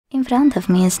In front of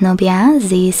me is Nubia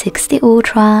Z60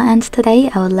 Ultra, and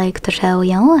today I would like to show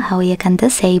you how you can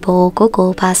disable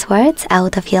Google Passwords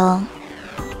Autofill.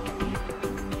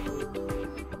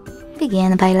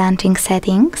 Begin by launching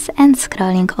Settings and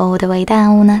scrolling all the way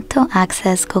down to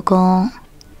access Google.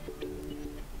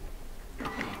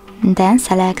 Then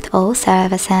select All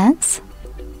Services.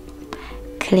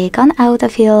 Click on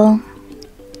Autofill,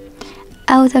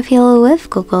 Autofill with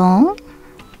Google,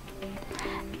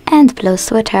 and blue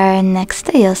switcher next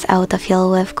to Use Autofill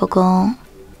with Google.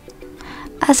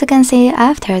 As you can see,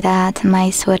 after that, my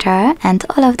switcher and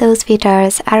all of those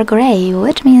features are grey,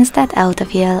 which means that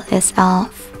Autofill is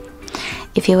off.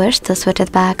 If you wish to switch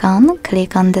it back on,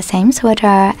 click on the same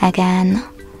switcher again.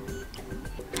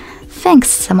 Thanks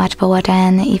so much for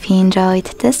watching. If you enjoyed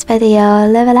this video,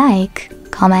 leave a like,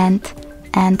 comment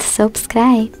and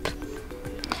subscribe.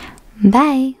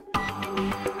 Bye!